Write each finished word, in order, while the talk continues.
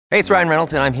Hey, it's Ryan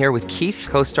Reynolds, and I'm here with Keith,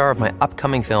 co-star of my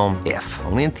upcoming film, If,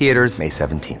 only in theaters May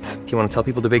 17th. Do you want to tell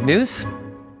people the big news?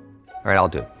 All right, I'll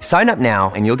do it. Sign up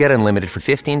now and you'll get unlimited for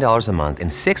 $15 a month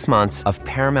and 6 months of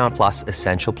Paramount Plus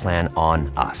Essential Plan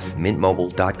on us.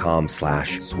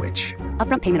 MintMobile.com/switch.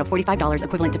 Upfront payment of $45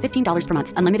 equivalent to $15 per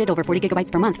month. Unlimited over 40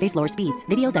 gigabytes per month. Face lower speeds.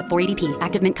 Videos at 480p.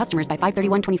 Active Mint customers by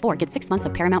 531.24 get 6 months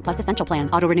of Paramount Plus Essential Plan.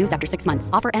 Auto renews after 6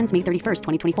 months. Offer ends May 31st,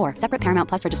 2024. Separate Paramount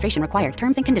Plus registration required.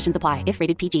 Terms and conditions apply if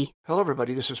rated PG. Hello,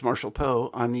 everybody. This is Marshall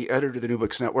Poe. I'm the editor of the New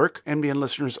Books Network. NBN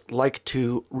listeners like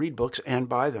to read books and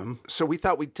buy them. So we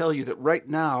thought we'd tell you that right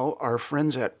now, our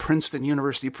friends at Princeton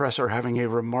University Press are having a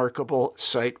remarkable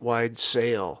site-wide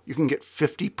sale. You can get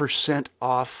 50%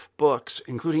 off books,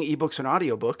 including ebooks and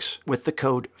audiobooks, with the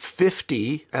code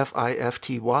 50,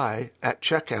 F-I-F-T-Y, at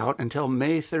checkout until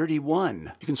May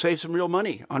 31. You can save some real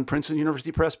money on Princeton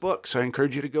University Press books. I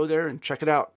encourage you to go there and check it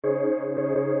out.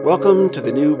 Welcome to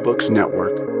the New Books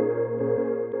Network.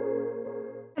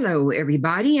 Hello,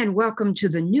 everybody, and welcome to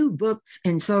the New Books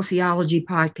and Sociology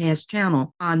podcast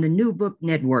channel on the New Book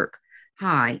Network.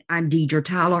 Hi, I'm Deidre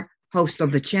Tyler, host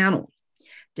of the channel.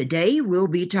 Today, we'll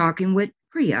be talking with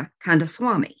Priya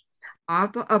Kandaswamy,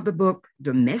 author of the book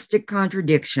Domestic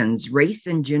Contradictions, Race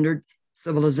and Gendered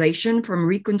Civilization from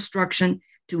Reconstruction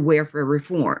to Welfare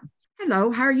Reform. Hello,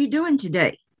 how are you doing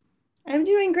today? I'm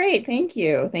doing great. Thank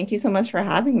you. Thank you so much for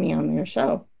having me on your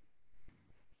show.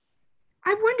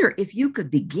 I wonder if you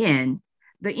could begin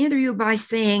the interview by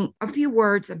saying a few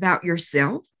words about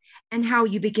yourself and how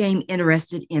you became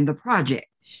interested in the project.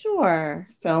 Sure.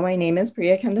 So my name is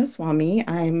Priya Kandaswamy.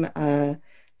 I'm a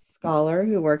scholar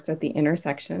who works at the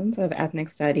intersections of ethnic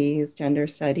studies, gender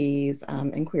studies,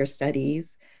 and queer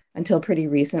studies. Until pretty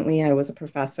recently, I was a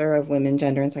professor of women,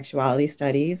 gender, and sexuality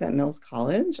studies at Mills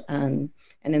College. And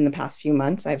in the past few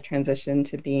months, I've transitioned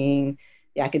to being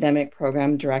the academic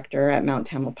program director at Mount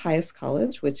Tamalpais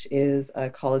College, which is a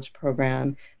college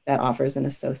program that offers an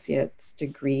associate's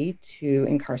degree to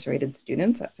incarcerated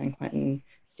students at San Quentin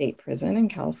State Prison in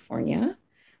California.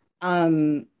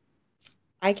 I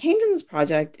came to this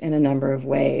project in a number of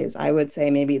ways. I would say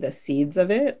maybe the seeds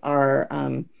of it are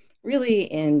really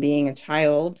in being a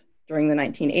child during the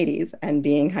 1980s and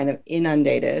being kind of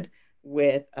inundated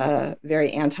with a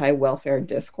very anti-welfare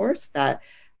discourse that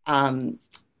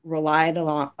relied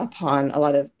upon a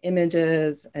lot of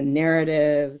images and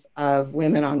narratives of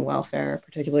women on welfare,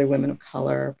 particularly women of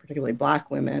color, particularly Black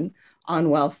women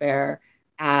on welfare,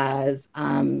 as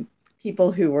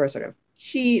people who were sort of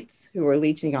cheats, who were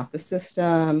leeching off the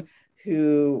system,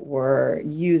 who were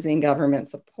using government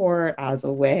support as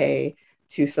a way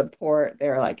to support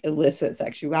their like illicit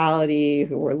sexuality,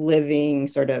 who were living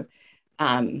sort of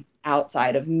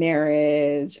outside of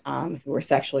marriage, who were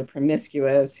sexually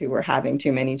promiscuous, who were having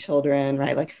too many children,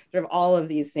 right? Like sort of all of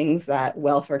these things that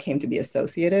welfare came to be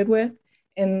associated with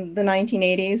in the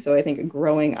 1980s. So I think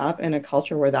growing up in a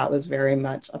culture where that was very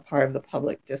much a part of the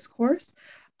public discourse,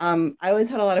 I always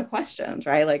had a lot of questions,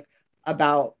 right? Like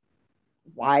about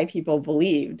why people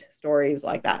believed stories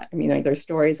like that. I mean, like there's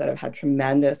stories that have had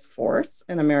tremendous force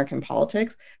in American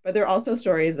politics, but there are also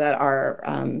stories that are,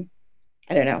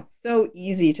 I don't know, so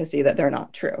easy to see that they're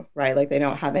not true, right? Like they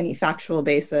don't have any factual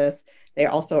basis. They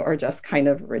also are just kind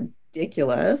of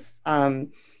ridiculous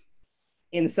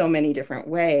in so many different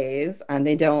ways. And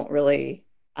they don't really,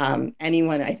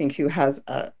 anyone I think who has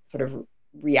a sort of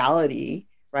reality,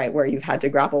 right, where you've had to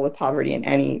grapple with poverty in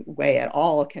any way at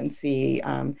all can see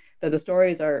that the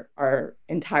stories are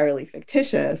entirely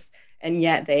fictitious, and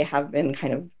yet they have been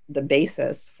kind of the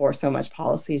basis for so much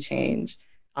policy change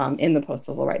in the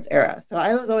post-civil rights era. So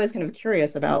I was always kind of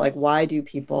curious about like, why do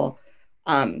people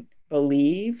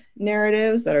believe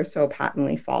narratives that are so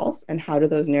patently false, and how do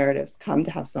those narratives come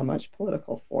to have so much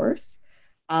political force?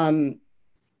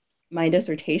 My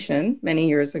dissertation many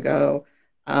years ago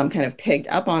kind of picked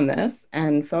up on this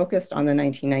and focused on the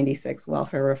 1996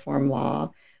 welfare reform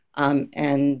law,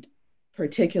 and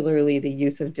particularly the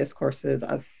use of discourses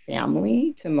of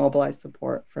family to mobilize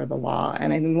support for the law.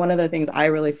 And I think one of the things I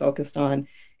really focused on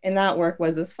in that work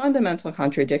was this fundamental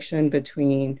contradiction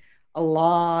between a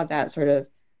law that sort of,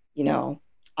 you know,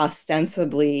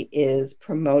 ostensibly is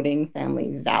promoting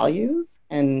family values.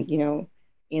 And, you know,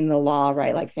 in the law,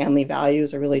 right, like family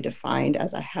values are really defined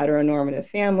as a heteronormative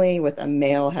family with a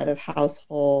male head of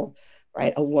household,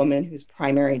 right? A woman whose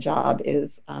primary job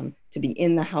is to be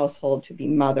in the household, to be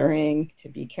mothering, to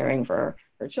be caring for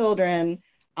her children.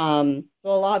 So a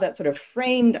law that's sort of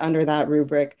framed under that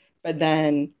rubric, but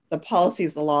then the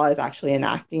policies the law is actually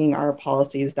enacting are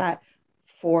policies that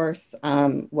force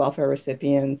welfare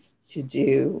recipients to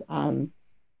do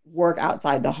work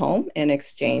outside the home in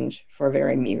exchange for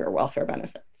very meager welfare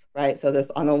benefits. right? So this,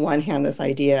 on the one hand, this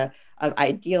idea of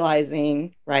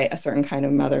idealizing, right, a certain kind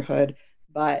of motherhood,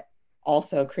 but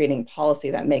also creating policy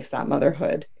that makes that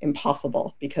motherhood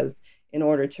impossible, because in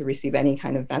order to receive any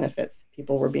kind of benefits,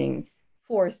 people were being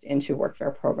forced into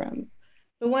workfare programs.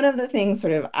 So one of the things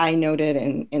sort of I noted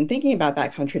in thinking about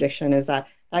that contradiction is that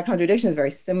that contradiction is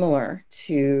very similar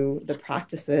to the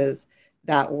practices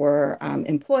that were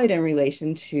employed in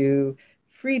relation to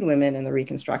freed women in the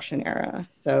Reconstruction era.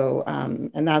 So,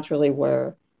 and that's really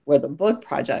where the book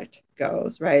project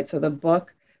goes, right? So the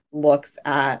book looks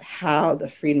at how the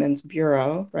Freedmen's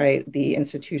Bureau, right, the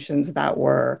institutions that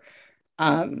were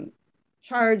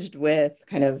charged with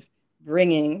kind of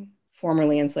bringing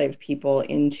formerly enslaved people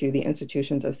into the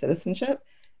institutions of citizenship,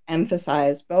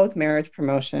 emphasized both marriage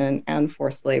promotion and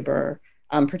forced labor,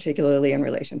 particularly in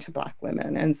relation to Black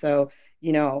women. And so,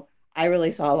 I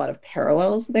really saw a lot of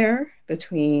parallels there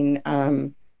between that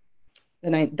and the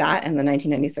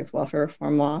 1996 welfare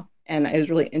reform law. And I was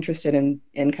really interested in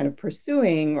kind of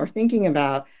pursuing or thinking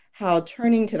about how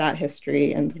turning to that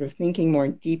history and sort of thinking more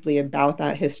deeply about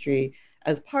that history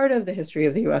as part of the history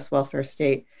of the US welfare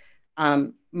state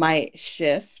might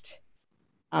shift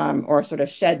or sort of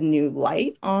shed new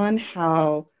light on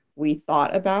how we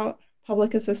thought about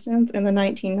public assistance in the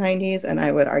 1990s. And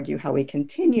I would argue how we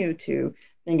continue to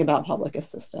think about public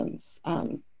assistance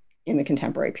in the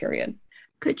contemporary period.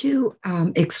 Could you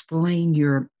explain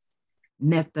your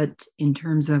method in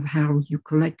terms of how you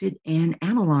collected and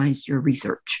analyzed your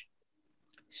research?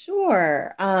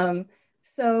 Sure.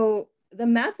 So the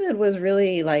method was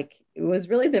really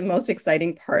the most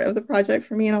exciting part of the project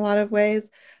for me in a lot of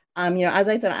ways. As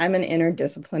I said, I'm an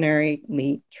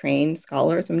interdisciplinarily trained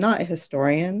scholar, so I'm not a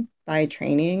historian by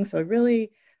training. So it really,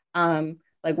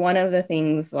 one of the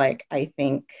things I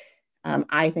think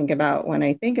about when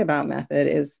I think about method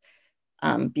is,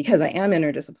 because I am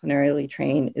interdisciplinarily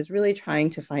trained, is really trying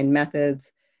to find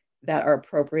methods that are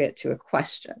appropriate to a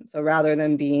question. So rather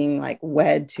than being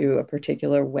wed to a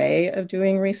particular way of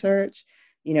doing research,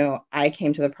 I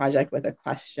came to the project with a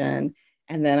question,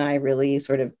 and then I really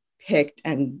sort of picked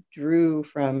and drew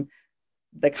from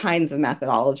the kinds of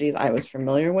methodologies I was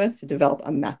familiar with to develop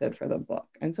a method for the book.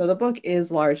 And so the book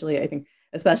is largely, I think,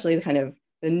 especially the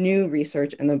new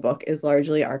research in the book is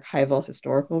largely archival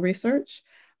historical research.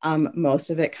 Most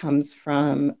of it comes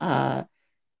from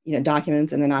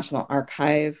documents in the National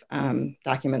Archive,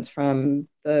 documents from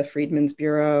the Freedmen's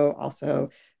Bureau, also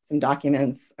some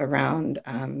documents around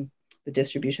the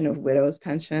distribution of widows'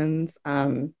 pensions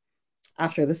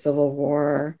after the Civil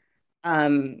War.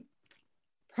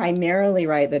 Primarily,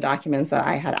 right, the documents that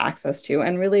I had access to,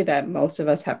 and really that most of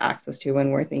us have access to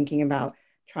when we're thinking about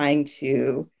trying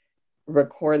to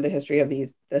record the history of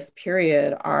this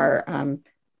period, are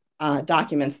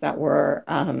documents that were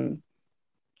kind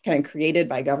of created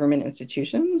by government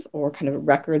institutions, or kind of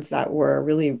records that were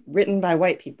really written by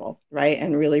white people, right,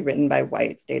 and really written by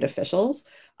white state officials.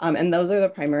 And those are the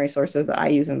primary sources that I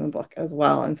use in the book as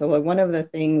well. And so one of the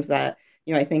things that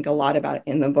I think a lot about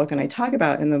in the book, and I talk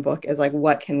about in the book, is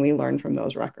what can we learn from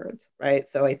those records, right?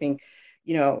 So I think,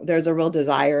 there's a real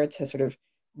desire to sort of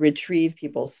retrieve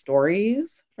people's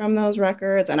stories from those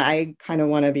records. And I kind of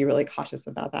want to be really cautious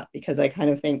about that, because I kind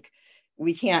of think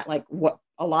we can't,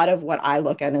 a lot of what I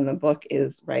look at in the book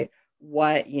is, right,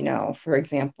 what, for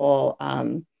example,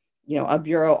 a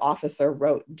bureau officer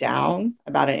wrote down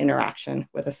about an interaction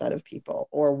with a set of people,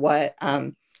 or what,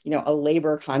 a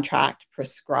labor contract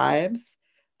prescribes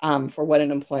for what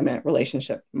an employment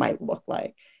relationship might look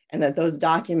like. And that those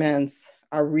documents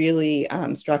are really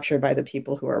structured by the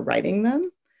people who are writing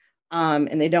them.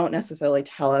 And they don't necessarily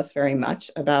tell us very much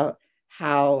about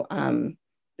how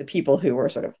the people who were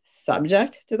sort of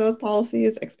subject to those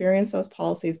policies experience those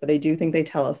policies, but I do think they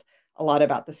tell us a lot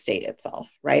about the state itself,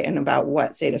 right? And about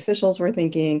what state officials were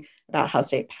thinking, about how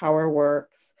state power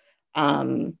works,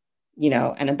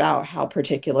 and about how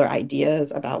particular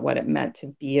ideas about what it meant to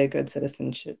be a good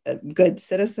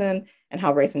citizen, and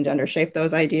how race and gender shaped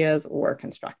those ideas were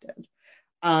constructed.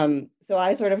 So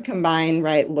I sort of combine,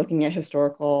 right, looking at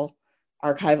historical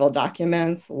archival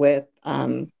documents with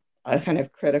a kind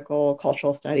of critical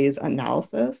cultural studies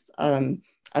analysis of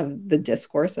the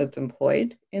discourse that's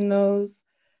employed in those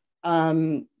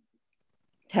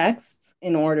texts,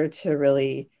 in order to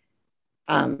really,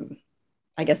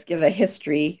 give a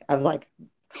history of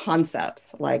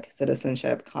concepts like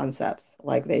citizenship, concepts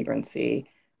like vagrancy,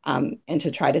 and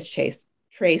to try to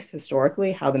trace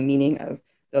historically how the meaning of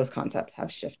those concepts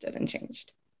have shifted and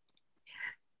changed.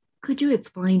 Could you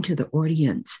explain to the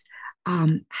audience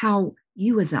how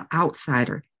you, as an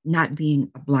outsider, not being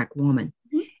a Black woman,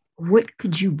 what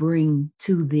could you bring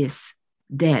to this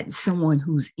that someone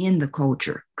who's in the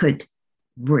culture could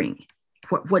bring?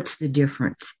 What's the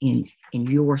difference in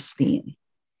your spin?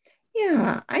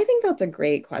 Yeah, I think that's a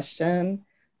great question.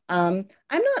 I'm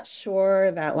not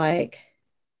sure that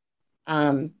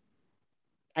um,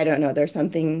 I don't know, there's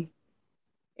something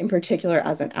in particular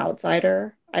as an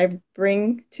outsider I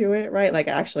bring to it, right? Like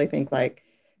I actually think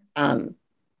um,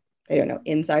 I don't know,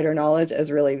 insider knowledge is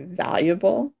really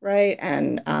valuable, right?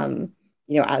 And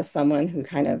as someone who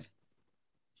kind of,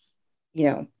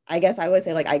 I guess I would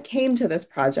say like I came to this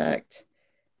project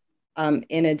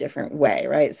in a different way,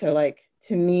 right? So like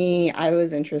to me, I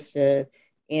was interested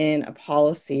in a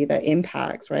policy that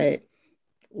impacts, right,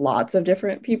 lots of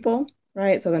different people,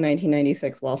 right? So the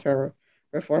 1996 welfare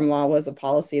reform law was a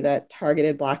policy that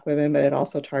targeted Black women, but it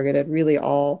also targeted really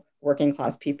all working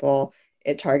class people.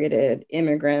 It targeted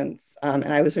immigrants. And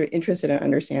I was sort of interested in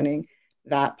understanding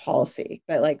that policy.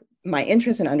 But like my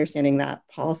interest in understanding that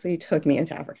policy took me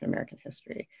into African American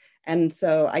history. And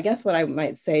so I guess what I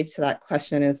might say to that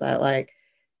question is that like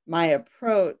my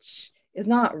approach is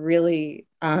not really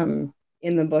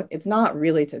in the book, it's not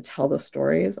really to tell the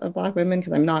stories of Black women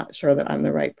because I'm not sure that I'm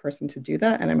the right person to do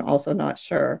that. And I'm also not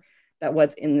sure that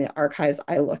what's in the archives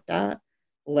I looked at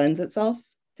lends itself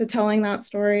to telling that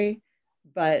story.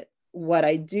 But what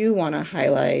I do want to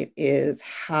highlight is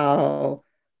how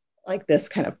like this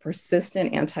kind of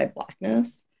persistent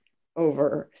anti-Blackness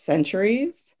over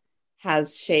centuries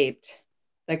has shaped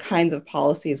the kinds of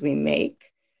policies we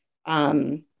make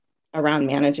around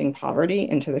managing poverty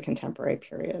into the contemporary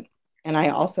period. And I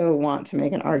also want to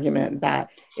make an argument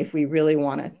that if we really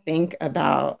want to think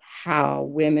about how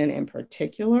women in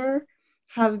particular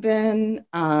have been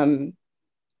kind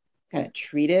of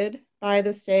treated by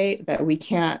the state, that we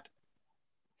can't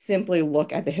simply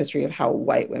look at the history of how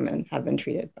white women have been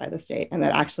treated by the state, and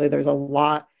that actually there's a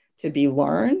lot to be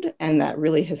learned, and that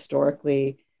really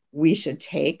historically we should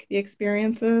take the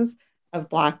experiences of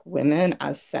Black women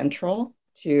as central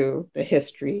to the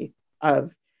history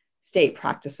of state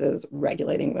practices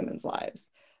regulating women's lives.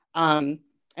 And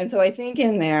so I think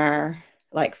in there,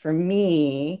 like for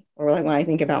me, or like when I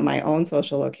think about my own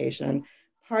social location,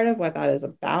 part of what that is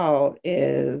about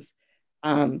is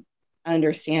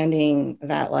understanding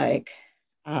that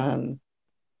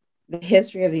the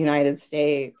history of the United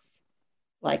States,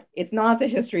 like it's not the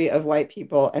history of white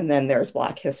people and then there's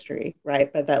Black history,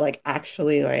 right? But that like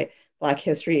actually like Black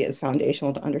history is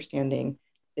foundational to understanding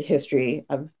the history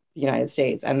of the United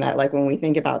States. And that like when we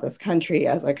think about this country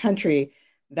as a country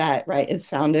that right is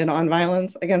founded on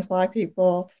violence against Black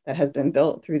people, that has been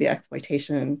built through the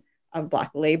exploitation of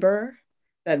Black labor,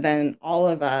 that then all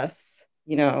of us,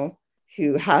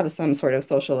 who have some sort of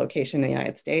social location in the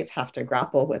United States have to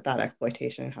grapple with that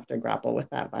exploitation, have to grapple with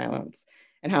that violence,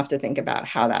 and have to think about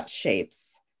how that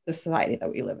shapes the society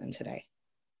that we live in today.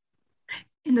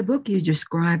 In the book, you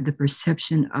describe the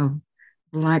perception of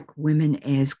Black women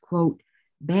as, quote,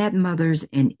 bad mothers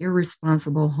and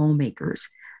irresponsible homemakers.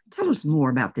 Tell us more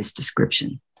about this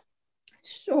description.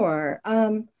 Sure.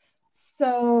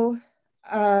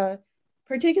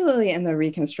 Particularly in the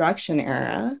Reconstruction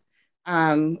era,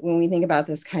 when we think about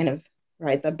this kind of,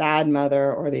 right, the bad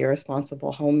mother or the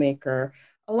irresponsible homemaker,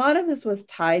 a lot of this was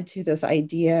tied to this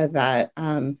idea that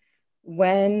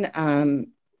when,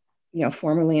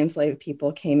 formerly enslaved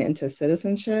people came into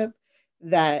citizenship,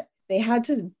 that they had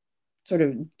to sort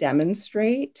of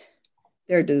demonstrate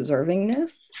their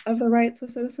deservingness of the rights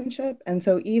of citizenship. And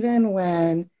so even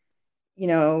when,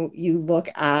 you look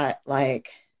at like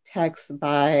texts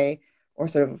by or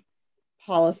sort of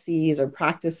policies or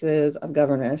practices of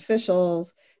government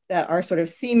officials that are sort of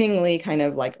seemingly kind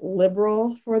of like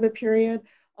liberal for the period,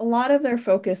 a lot of their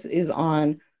focus is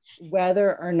on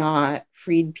whether or not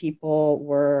freed people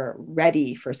were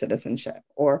ready for citizenship,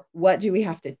 or what do we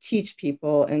have to teach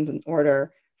people in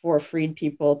order for freed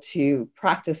people to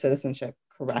practice citizenship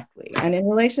correctly. And in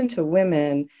relation to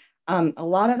women, a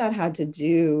lot of that had to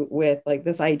do with like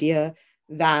this idea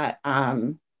that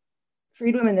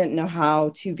freed women didn't know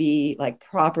how to be like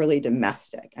properly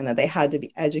domestic, and that they had to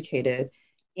be educated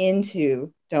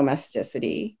into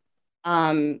domesticity.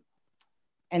 And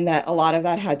that a lot of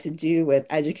that had to do with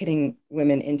educating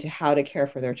women into how to care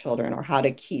for their children or how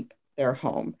to keep their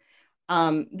home.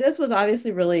 This was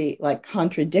obviously really like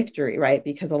contradictory, right?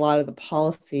 Because a lot of the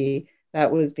policy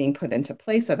that was being put into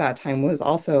place at that time was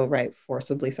also, right,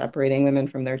 forcibly separating women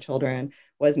from their children,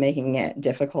 was making it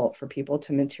difficult for people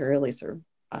to materially sort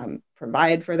of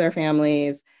provide for their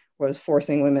families, was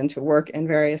forcing women to work in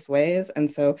various ways.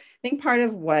 And so I think part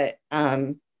of what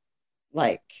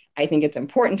I think it's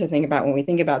important to think about when we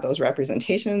think about those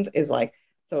representations is like,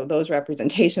 so those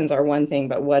representations are one thing,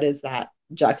 but what is that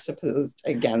juxtaposed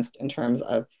against in terms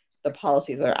of the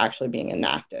policies that are actually being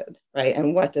enacted, right?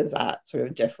 And what does that sort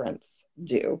of difference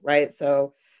do, right?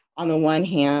 So on the one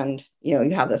hand, you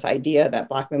have this idea that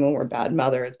Black women were bad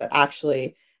mothers, but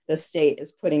actually the state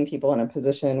is putting people in a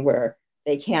position where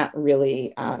they can't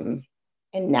really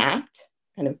enact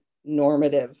kind of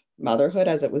normative motherhood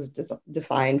as it was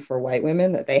defined for white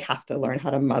women, that they have to learn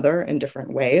how to mother in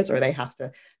different ways, or they have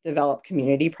to develop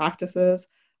community practices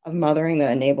of mothering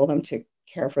that enable them to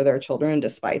care for their children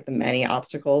despite the many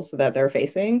obstacles that they're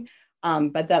facing.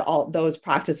 But that all those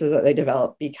practices that they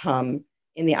develop become,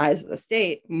 in the eyes of the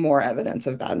state, more evidence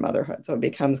of bad motherhood. So it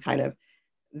becomes kind of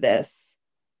this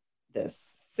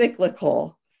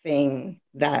cyclical thing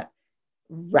that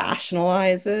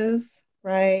rationalizes,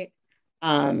 right?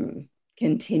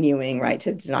 Continuing, right,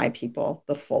 to deny people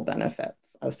the full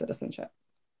benefits of citizenship.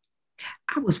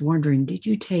 I was wondering, did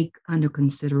you take under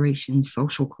consideration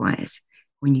social class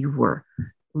when you were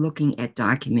looking at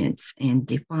documents and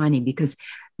defining? Because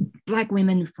Black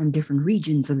women from different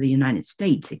regions of the United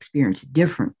States experience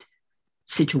different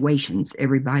situations.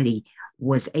 Everybody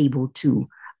was able to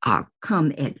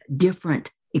come at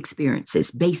different experiences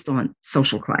based on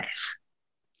social class.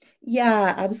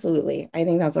 Yeah, absolutely. I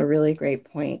think that's a really great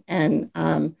point. And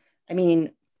I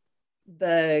mean,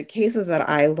 the cases that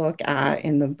I look at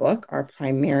in the book are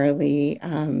primarily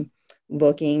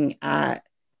looking at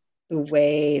the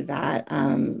way that,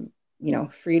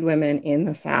 freed women in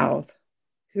the South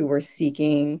who were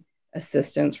seeking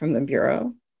assistance from the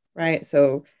Bureau, right?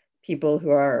 So people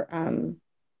who are,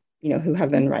 who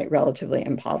have been, right, relatively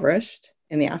impoverished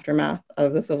in the aftermath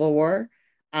of the Civil War,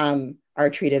 are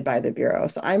treated by the Bureau.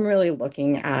 So I'm really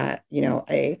looking at,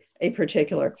 a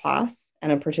particular class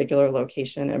and a particular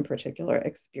location and particular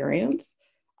experience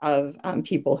of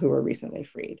people who were recently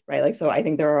freed, right? Like, so I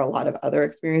think there are a lot of other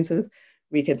experiences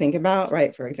we could think about,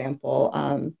 right? For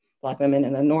example, Black women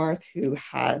in the North who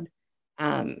had,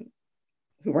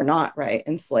 who were not, right,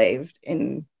 enslaved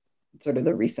in sort of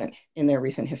in their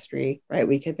recent history, right?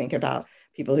 We could think about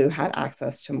people who had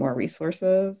access to more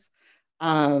resources.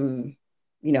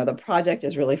 The project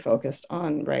is really focused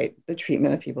on, right, the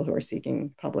treatment of people who are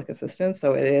seeking public assistance.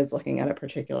 So it is looking at a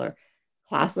particular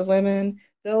class of women,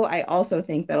 though I also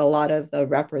think that a lot of the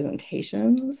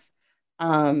representations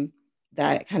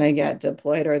that kind of get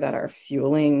deployed or that are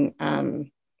fueling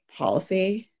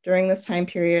policy during this time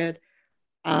period,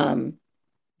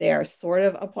 they are sort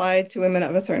of applied to women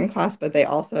of a certain class, but they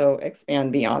also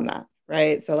expand beyond that,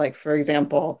 right? So like, for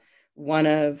example, one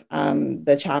of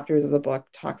the chapters of the book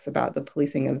talks about the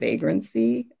policing of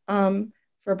vagrancy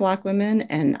for Black women.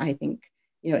 And I think,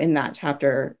 in that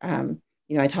chapter,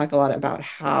 I talk a lot about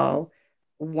how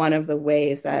one of the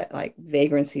ways that like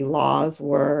vagrancy laws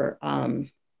were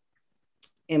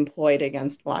employed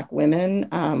against Black women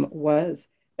was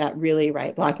that really,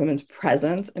 right, Black women's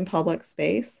presence in public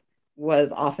space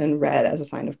was often read as a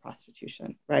sign of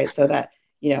prostitution, right? So that,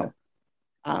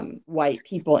 white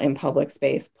people in public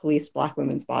space policed Black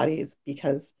women's bodies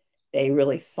because they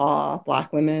really saw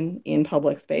Black women in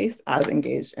public space as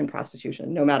engaged in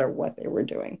prostitution, no matter what they were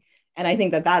doing. And I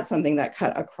think that that's something that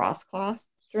cut across class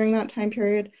during that time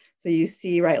period. So you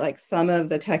see, right, like some of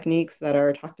the techniques that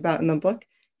are talked about in the book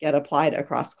get applied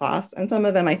across class. And some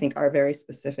of them I think are very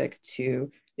specific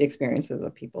to the experiences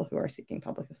of people who are seeking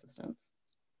public assistance.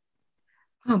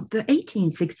 The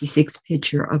 1866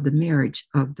 picture of the marriage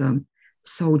of the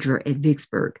soldier at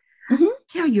Vicksburg. Mm-hmm.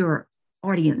 Tell your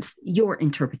audience your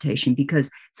interpretation,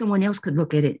 because someone else could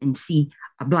look at it and see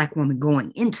a Black woman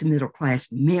going into middle class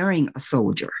marrying a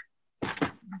soldier.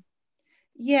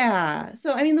 Yeah.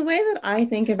 So, I mean, the way that I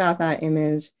think about that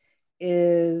image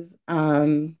is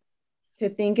to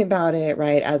think about it,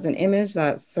 right, as an image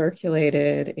that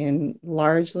circulated in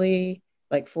largely,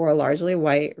 like for a largely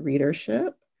white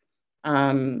readership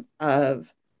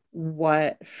of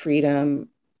what freedom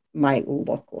might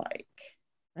look like,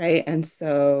 right? And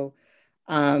so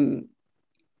in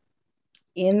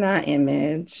that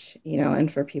image,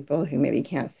 and for people who maybe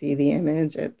can't see the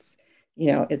image, it's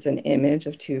an image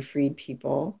of two freed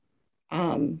people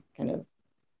kind of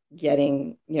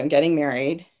getting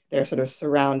married. They're sort of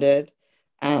surrounded.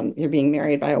 You're being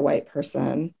married by a white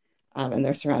person, and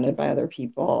they're surrounded by other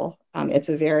people. It's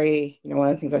a very, one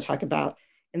of the things I talk about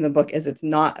in the book is it's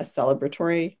not a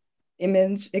celebratory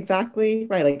image exactly,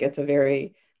 right? Like it's a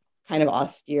very kind of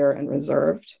austere and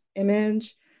reserved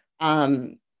image.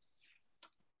 And,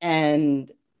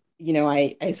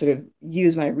 I sort of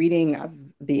use my reading of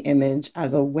the image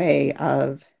as a way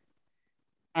of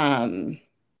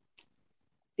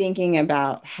thinking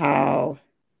about how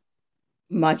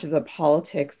much of the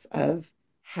politics of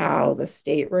how the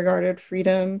state regarded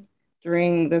freedom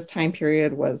during this time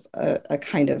period was a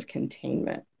kind of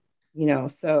containment, you know.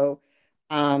 So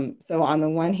on the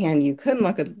one hand, you could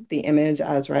look at the image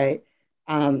as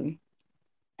and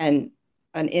an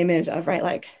image of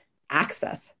like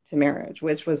access to marriage,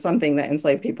 which was something that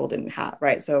enslaved people didn't have,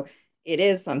 right? So it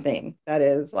is something that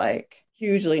is like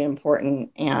hugely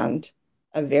important and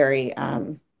a very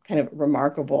kind of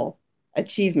remarkable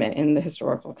achievement in the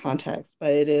historical context.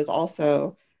 But it is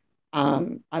also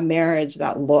a marriage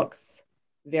that looks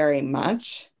very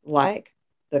much like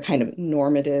the kind of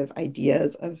normative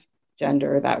ideas of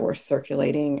gender that were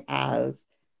circulating as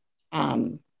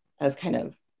kind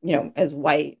of, you know, as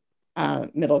white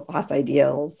middle class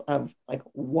ideals of like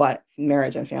what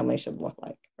marriage and family should look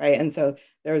like, right? And so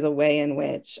there's a way in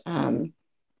which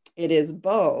it is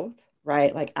both,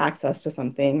 right, like access to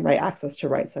something, right, access to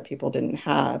rights that people didn't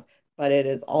have, but it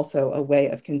is also a way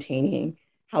of containing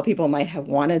how people might have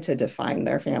wanted to define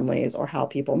their families, or how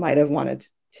people might have wanted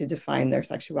to define their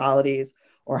sexualities,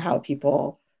 or how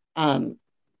people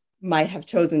might have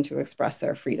chosen to express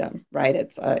their freedom, right?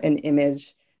 It's an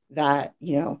image that,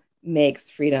 you know, makes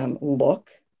freedom look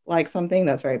like something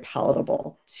that's very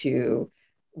palatable to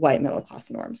white middle class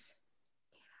norms.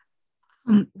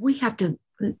 We have to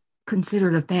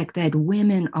consider the fact that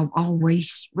women of all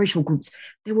racial groups,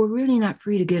 they were really not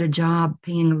free to get a job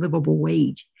paying a livable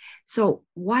wage. So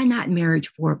why not marriage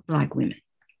for Black women?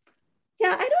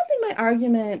 Yeah, I don't think my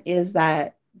argument is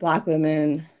that Black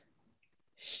women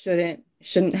shouldn't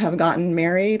have gotten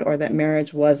married, or that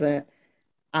marriage wasn't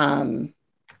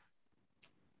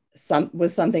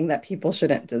something that people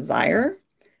shouldn't desire.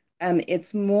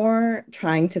 It's more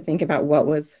trying to think about what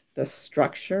was the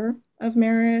structure of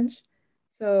marriage.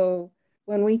 So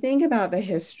when we think about the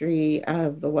history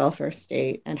of the welfare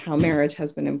state and how marriage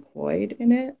has been employed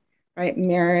in it, right?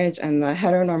 Marriage and the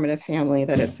heteronormative family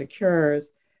that it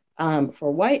secures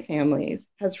for white families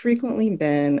has frequently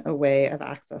been a way of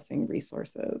accessing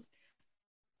resources.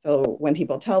 So when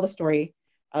people tell the story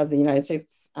of the United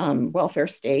States welfare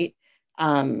state,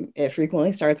 it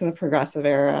frequently starts in the Progressive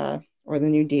era or the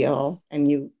New Deal, and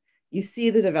you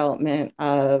see the development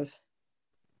of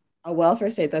a welfare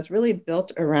state that's really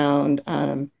built around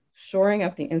shoring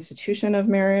up the institution of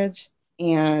marriage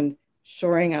and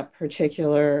shoring up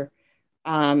particular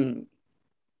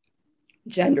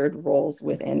gendered roles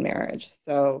within marriage.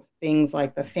 So things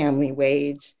like the family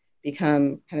wage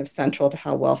become kind of central to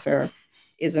how welfare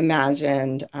is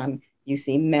imagined. You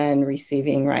see men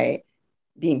receiving, right,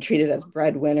 being treated as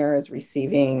breadwinners,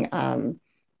 receiving,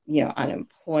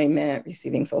 unemployment,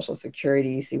 receiving Social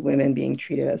Security. You see women being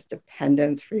treated as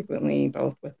dependents frequently,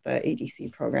 both with the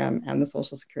ADC program and the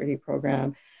Social Security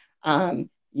program.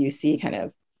 You see kind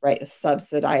of, right,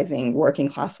 subsidizing working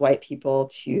class white people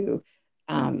to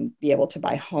be able to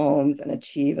buy homes and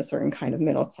achieve a certain kind of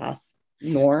middle class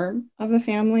norm of the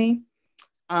family.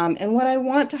 And what I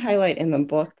want to highlight in the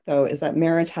book, though, is that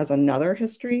marriage has another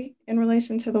history in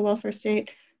relation to the welfare state.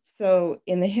 So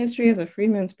in the history of the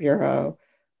Freedmen's Bureau,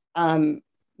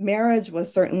 marriage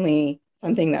was certainly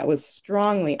something that was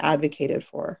strongly advocated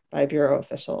for by Bureau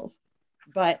officials.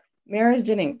 But marriage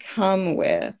didn't come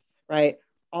with, right,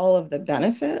 all of the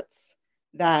benefits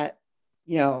that,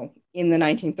 you know, in the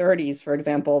 1930s, for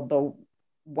example, the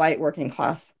white working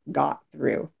class got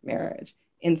through marriage.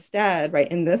 Instead,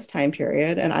 right, in this time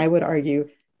period, and I would argue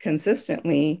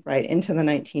consistently, right, into the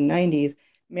 1990s,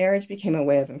 marriage became a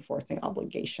way of enforcing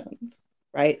obligations,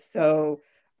 right? So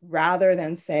rather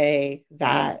than say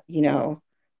that, you know,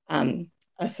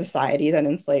 a society that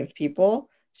enslaved people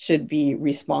should be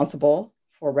responsible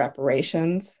for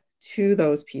reparations to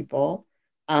those people,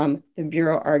 the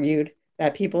Bureau argued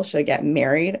that people should get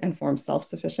married and form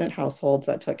self-sufficient households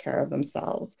that took care of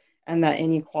themselves, and that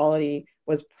inequality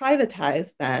was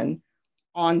privatized then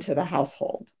onto the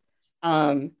household.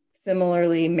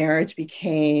 Similarly, marriage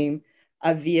became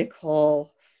a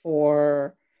vehicle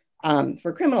for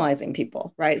criminalizing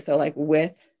people, right? So like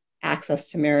with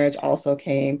access to marriage also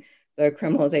came the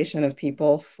criminalization of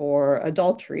people for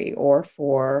adultery, or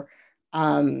for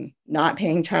not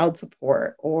paying child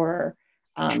support, or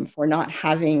for not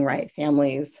having, right,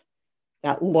 families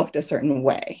that looked a certain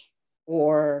way,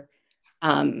 or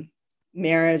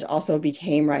marriage also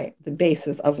became, right, the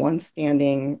basis of one's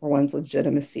standing or one's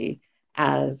legitimacy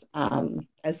as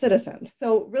citizens.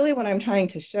 So really what I'm trying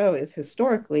to show is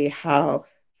historically how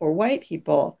for white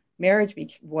people,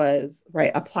 marriage was,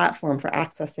 right, a platform for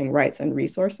accessing rights and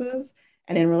resources.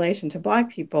 And in relation to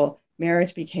Black people,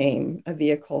 marriage became a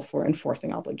vehicle for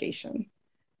enforcing obligation.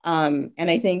 And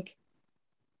I think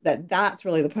that that's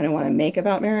really the point I want to make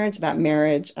about marriage, that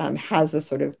marriage has this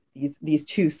sort of these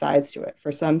two sides to it.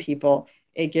 For some people,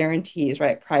 it guarantees,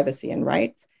 right, privacy and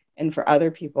rights. And for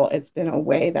other people, it's been a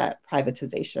way that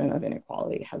privatization of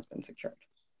inequality has been secured.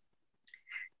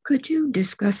 Could you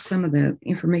discuss some of the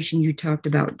information you talked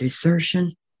about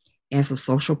desertion as a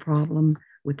social problem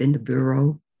within the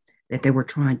Bureau that they were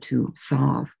trying to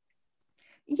solve?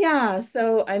 Yeah,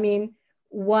 so I mean,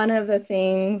 one of the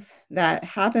things that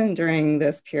happened during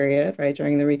this period, right,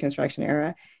 during the Reconstruction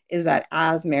era, is that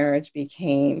as marriage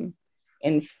became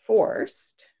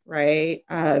enforced, right,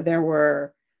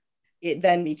 it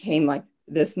then became like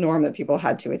this norm that people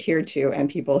had to adhere to, and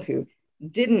people who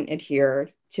didn't adhere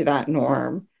to that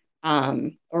norm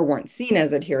or weren't seen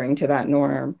as adhering to that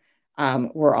norm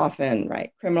were often,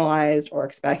 right, criminalized or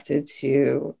expected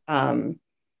to kind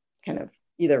of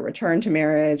either return to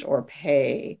marriage or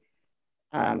pay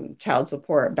child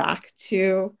support back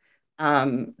to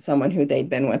someone who they'd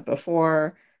been with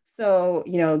before. So,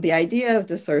 the idea of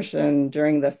desertion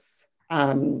during this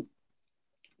time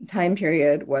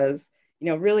period was,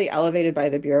 really elevated by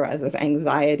the Bureau as this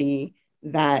anxiety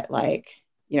that,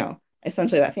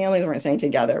 essentially that families weren't staying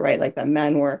together, right? Like that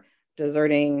men were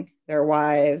deserting their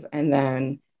wives. And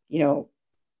then, and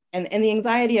the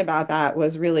anxiety about that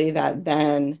was really that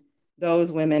then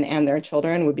those women and their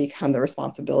children would become the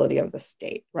responsibility of the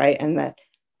state, right? And that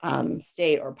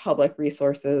state or public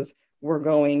resources were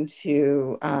going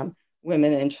to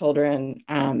women and children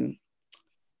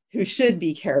who should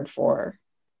be cared for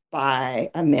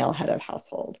by a male head of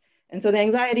household. And so the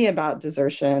anxiety about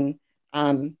desertion,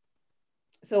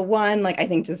 so one, I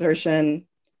think desertion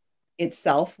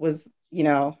itself was,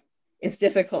 it's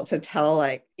difficult to tell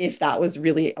if that was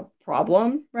really a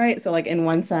problem, right? So in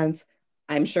one sense,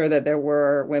 I'm sure that there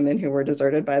were women who were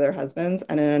deserted by their husbands.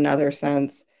 And in another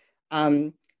sense,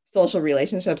 social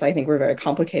relationships, I think, were very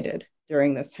complicated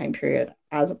during this time period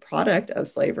as a product of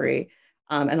slavery.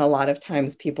 And a lot of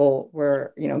times people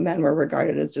were, men were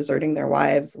regarded as deserting their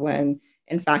wives when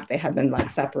in fact they had been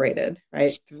separated,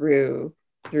 right, through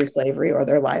slavery, or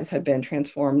their lives had been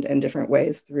transformed in different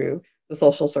ways through the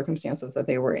social circumstances that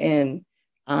they were in.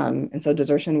 And so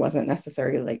desertion wasn't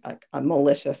necessarily a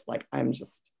malicious, I'm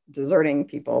just deserting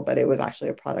people, but it was actually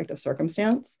a product of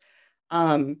circumstance.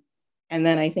 And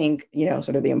then I think,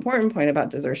 sort of the important point about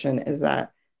desertion is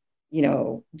that,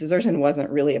 desertion wasn't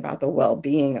really about the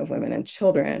well-being of women and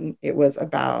children. It was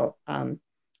about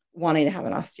wanting to have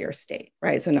an austere state,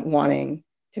 right? So wanting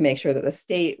to make sure that the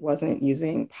state wasn't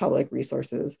using public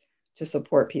resources to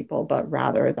support people, but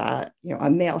rather that, a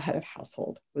male head of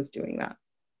household was doing that.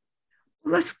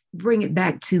 Let's bring it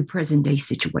back to present day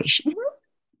situation. Mm-hmm.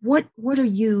 What do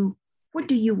you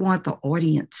want the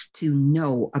audience to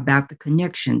know about the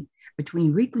connection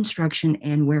between Reconstruction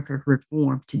and welfare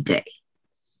reform today?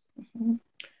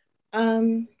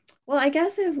 Mm-hmm. Well, I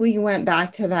guess if we went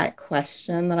back to that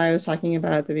question that I was talking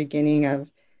about at the beginning of,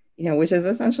 which is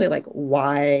essentially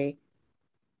why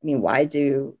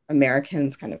do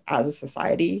Americans kind of as a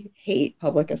society hate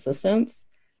public assistance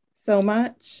so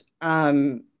much?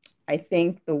 I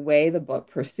think the way the book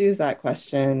pursues that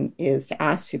question is to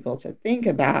ask people to think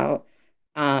about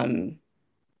how,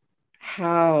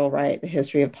 right, the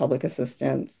history of public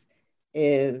assistance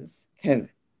is kind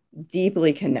of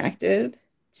deeply connected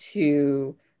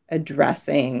to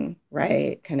addressing,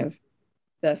 right, kind of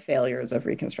the failures of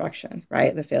Reconstruction,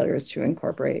 right, the failures to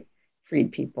incorporate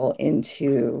freed people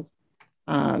into,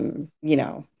 or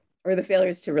the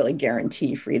failures to really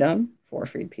guarantee freedom for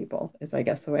freed people is, I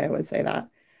guess, the way I would say that.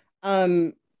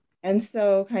 And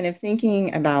so kind of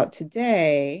thinking about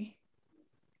today,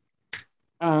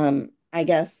 I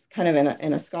guess kind of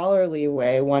in a scholarly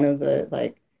way, one of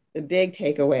the big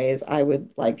takeaways I would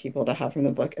like people to have from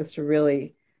the book is to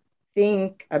really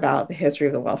think about the history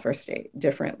of the welfare state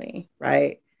differently,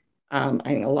 right? I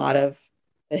think a lot of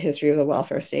the history of the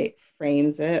welfare state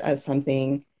frames it as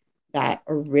something that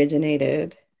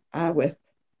originated with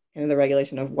kind of the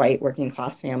regulation of white working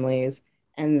class families,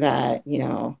 and that,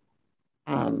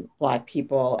 Black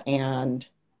people and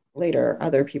later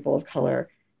other people of color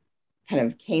kind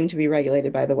of came to be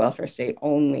regulated by the welfare state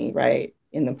only, right,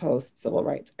 in the post-civil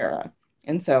rights era.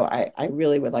 And so I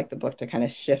really would like the book to kind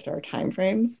of shift our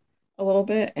timeframes a little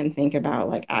bit and think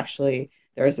about actually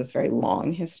there is this very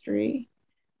long history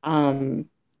of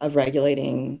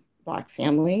regulating Black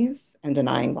families and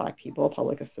denying Black people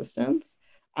public assistance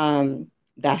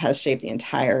that has shaped the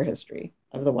entire history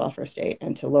of the welfare state,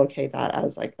 and to locate that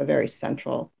as a very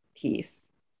central piece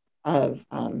of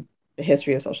the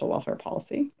history of social welfare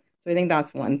policy. So I think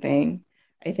that's one thing.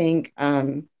 I think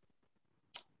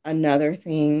another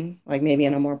thing, maybe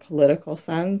in a more political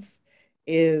sense,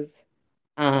 is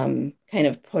kind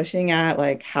of pushing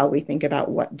at how we think about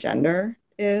what gender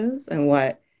is and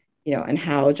what and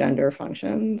how gender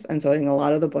functions. And so I think a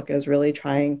lot of the book is really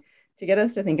trying to get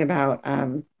us to think about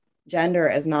gender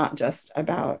as not just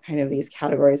about kind of these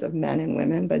categories of men and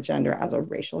women, but gender as a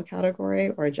racial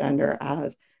category, or gender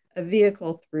as a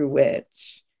vehicle through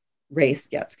which race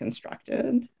gets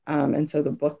constructed. And so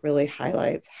the book really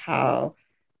highlights how,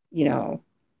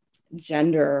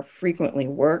 gender frequently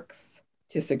works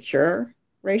to secure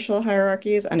racial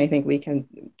hierarchies. And I think we can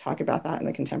talk about that in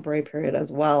the contemporary period as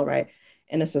well, right?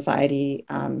 In a society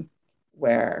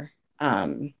where,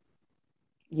 our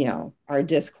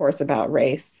discourse about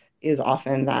race is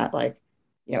often that, like,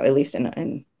 at least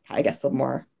in I guess the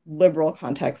more liberal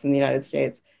context in the United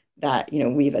States, that,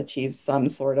 we've achieved some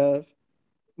sort of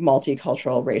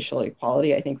multicultural racial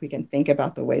equality. I think we can think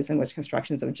about the ways in which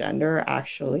constructions of gender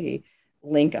actually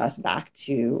link us back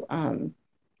to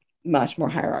much more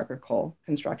hierarchical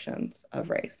constructions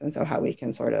of race. And so how we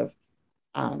can sort of,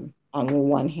 on the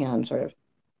one hand, sort of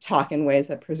talk in ways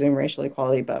that presume racial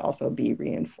equality, but also be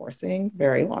reinforcing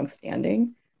very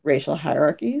longstanding racial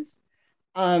hierarchies.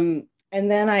 And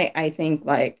then I think,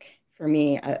 like, for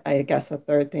me, I guess a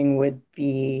third thing would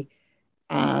be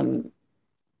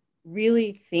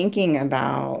really thinking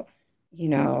about,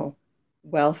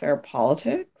 welfare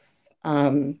politics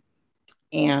and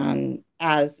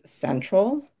as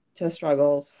central to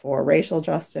struggles for racial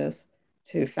justice,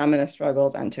 to feminist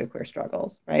struggles, and to queer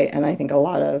struggles, right? And I think a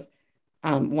lot of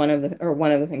one of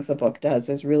the things the book does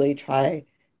is really try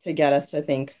to get us to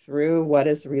think through what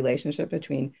is the relationship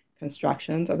between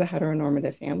constructions of the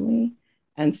heteronormative family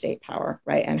and state power,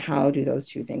 right? And how do those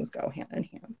two things go hand in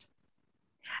hand?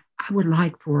 I would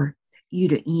like for you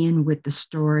to end with the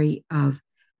story of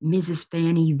Mrs.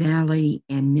 Fanny Valley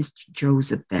and Mr.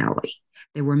 Joseph Valley.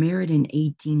 They were married in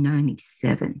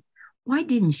 1897. Why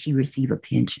didn't she receive a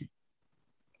pension?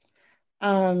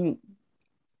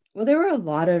 Well, there were a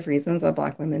lot of reasons that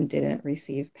Black women didn't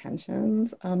receive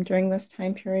pensions during this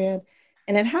time period.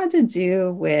 And it had to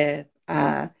do with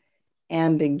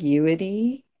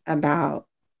ambiguity about,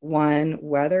 one,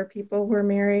 whether people were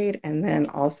married, and then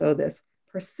also this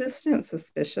persistent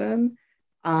suspicion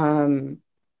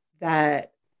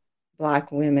that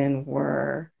Black women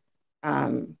were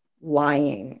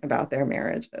lying about their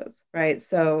marriages, right?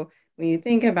 So when you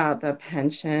think about the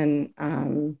pension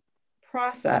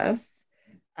process,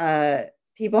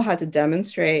 people had to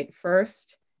demonstrate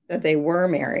first that they were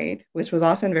married, which was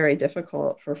often very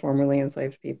difficult for formerly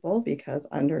enslaved people, because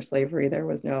under slavery, there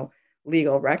was no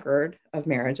legal record of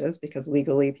marriages, because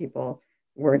legally people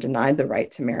were denied the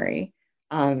right to marry.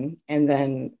 And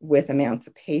then with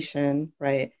emancipation,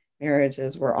 right,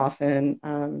 marriages were often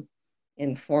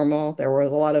informal. There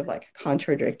was a lot of, like,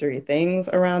 contradictory things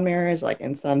around marriage. Like,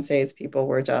 in some states, people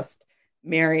were just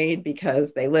married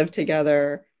because they lived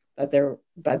together, but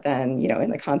then, in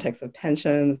the context of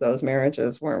pensions, those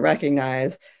marriages weren't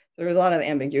recognized. There was a lot of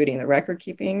ambiguity in the record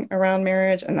keeping around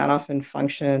marriage, and that often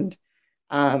functioned.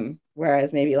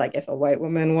 Whereas maybe, like, if a white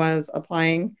woman was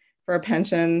applying for a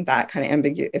pension, that kind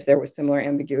of if there was similar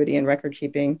ambiguity in record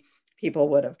keeping, people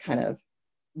would have kind of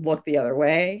looked the other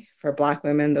way. For Black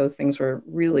women, those things were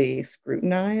really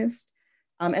scrutinized.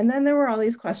 And then there were all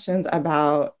these questions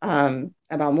about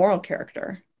moral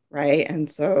character, right? And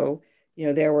so,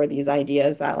 there were these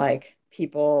ideas that, like,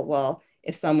 people, well,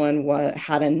 if someone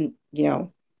hadn't,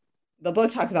 the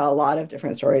book talks about a lot of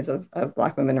different stories of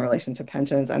Black women in relation to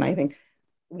pensions. And I think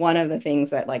one of the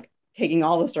things that, like, taking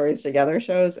all the stories together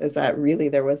shows is that really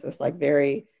there was this, like,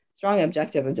 very strong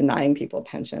objective of denying people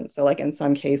pensions. So, like, in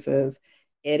some cases,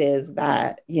 it is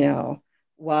that,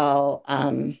 well,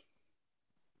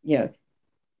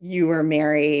 you were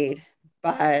married,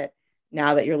 but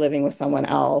now that you're living with someone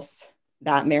else,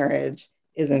 that marriage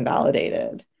is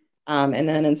invalidated. And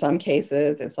then in some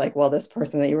cases, it's like, well, this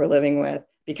person that you were living with,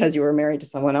 because you were married to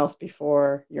someone else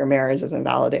before, your marriage is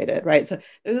invalidated, right? So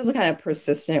this is a kind of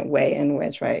persistent way in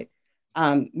which, right,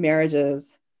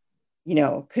 marriages,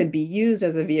 could be used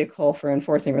as a vehicle for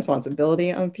enforcing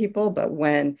responsibility on people. But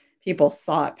when people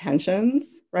sought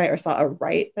pensions, right, or sought a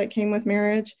right that came with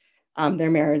marriage, their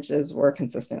marriages were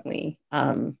consistently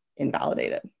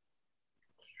invalidated.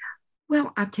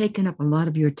 Well, I've taken up a lot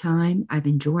of your time. I've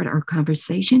enjoyed our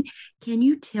conversation. Can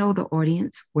you tell the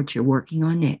audience what you're working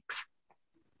on next?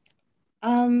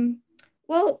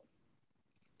 Well,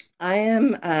 I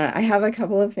have a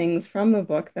couple of things from the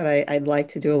book that I'd like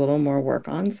to do a little more work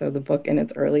on. So the book in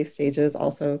its early stages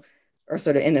also, or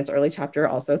sort of in its early chapter,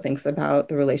 also thinks about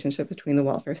the relationship between the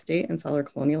welfare state and settler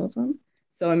colonialism.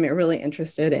 So I'm really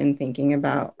interested in thinking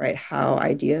about, right, how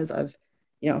ideas of,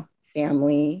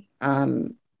 family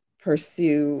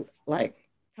pursue, like,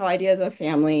 how ideas of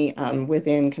family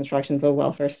within constructions of the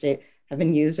welfare state have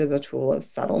been used as a tool of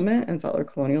settlement and settler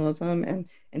colonialism,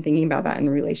 and thinking about that in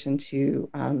relation to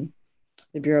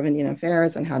the Bureau of Indian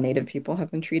Affairs and how Native people have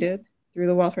been treated through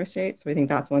the welfare state. So I think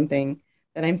that's one thing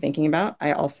that I'm thinking about.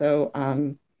 I also,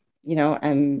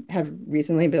 have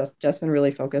recently just been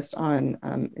really focused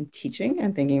on teaching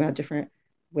and thinking about different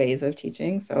ways of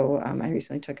teaching. So I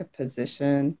recently took a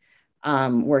position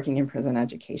working in prison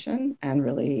education and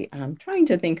really trying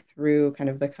to think through kind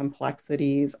of the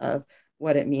complexities of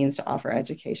what it means to offer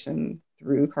education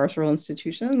through carceral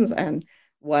institutions and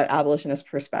what abolitionist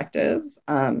perspectives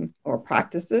or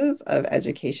practices of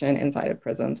education inside of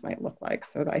prisons might look like.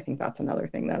 So I think that's another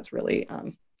thing that's really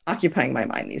occupying my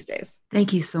mind these days.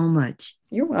 Thank you so much.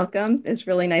 You're welcome. It's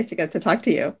really nice to get to talk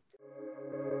to you.